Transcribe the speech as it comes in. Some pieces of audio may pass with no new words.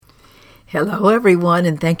Hello, everyone,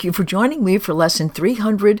 and thank you for joining me for Lesson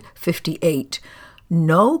 358.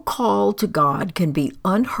 No call to God can be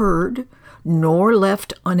unheard nor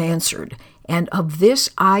left unanswered, and of this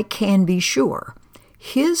I can be sure.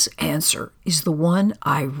 His answer is the one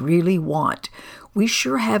I really want. We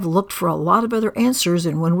sure have looked for a lot of other answers,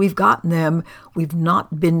 and when we've gotten them, we've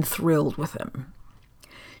not been thrilled with them.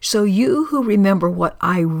 So you who remember what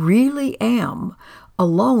I really am,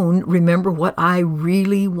 alone remember what I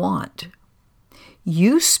really want.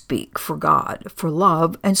 You speak for God, for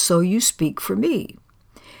love, and so you speak for me.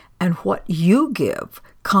 And what you give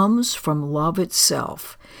comes from love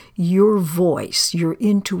itself. Your voice, your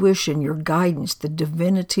intuition, your guidance, the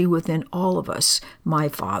divinity within all of us, my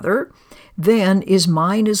Father, then is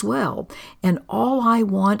mine as well. And all I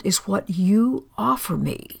want is what you offer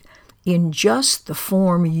me, in just the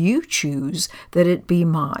form you choose that it be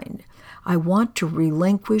mine. I want to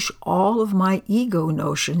relinquish all of my ego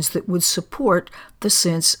notions that would support the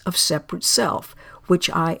sense of separate self, which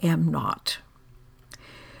I am not.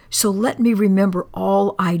 So let me remember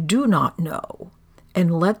all I do not know,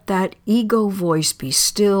 and let that ego voice be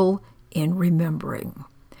still in remembering.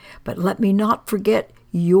 But let me not forget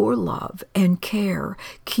your love and care,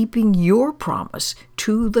 keeping your promise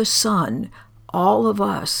to the Son, all of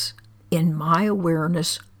us, in my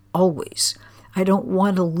awareness always. I don't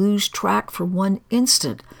want to lose track for one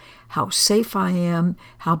instant how safe I am,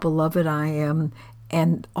 how beloved I am,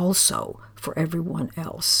 and also for everyone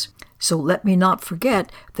else. So let me not forget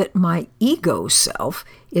that my ego self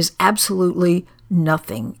is absolutely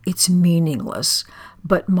nothing. It's meaningless.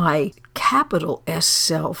 But my capital S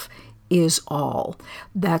self is all.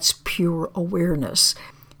 That's pure awareness.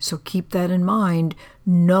 So keep that in mind.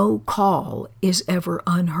 No call is ever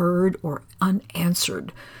unheard or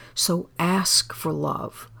unanswered. So ask for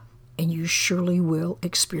love, and you surely will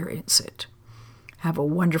experience it. Have a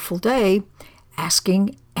wonderful day,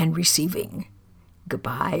 asking and receiving.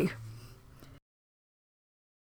 Goodbye.